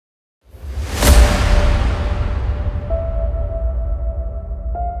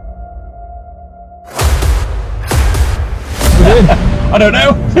I don't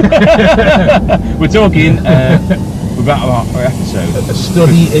know. We're talking about our episode. A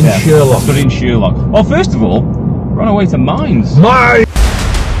study in Sherlock. A study in Sherlock. Well, first of all, we're on our way to Mines. Mines!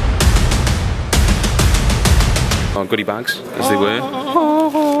 Our goodie bags, as they were.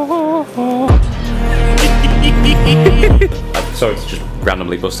 I'm sorry to just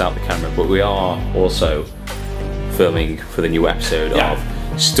randomly bust out the camera, but we are also filming for the new episode of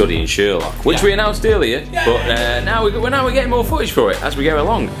Studying Sherlock, which we announced earlier, but now we're getting more footage for it as we go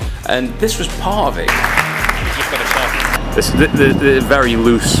along, and this was part of it. This is the very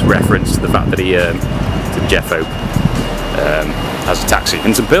loose reference to the fact that he, to Jeffo, has a taxi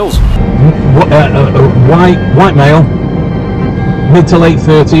and some pills. White male, mid to late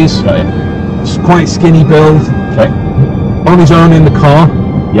 30s, quite skinny build, on his own in the car.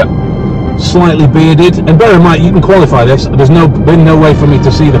 Yep. Slightly bearded, and bear in mind, you can qualify this. There's been no way for me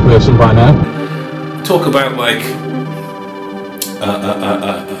to see the person by now. Talk about like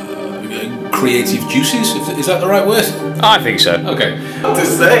creative juices. Is that the right word? I think so. Okay. To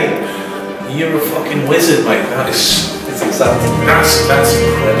say you're a fucking wizard, mate. That's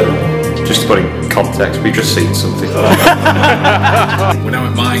incredible. Just to put in context, we've just seen something. We're now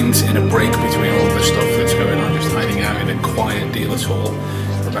at Mines in a break between all the stuff that's going on, just hiding out in a quiet dealer's hall.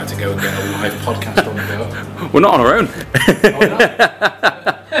 We're about to go and get a live podcast on the go. We're not on our own.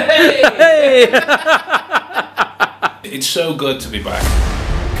 Hey! It's so good to be back,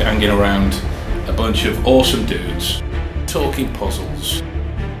 hanging around a bunch of awesome dudes, talking puzzles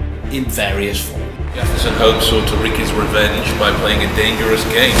in various forms. Jefferson hopes sought to wreak his revenge by playing a dangerous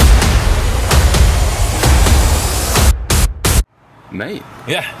game. Mate.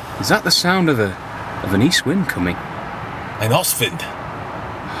 Yeah. Is that the sound of an east wind coming? An Ostwind.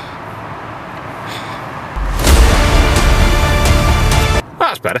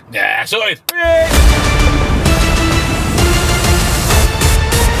 That's better. Yeah, sorry.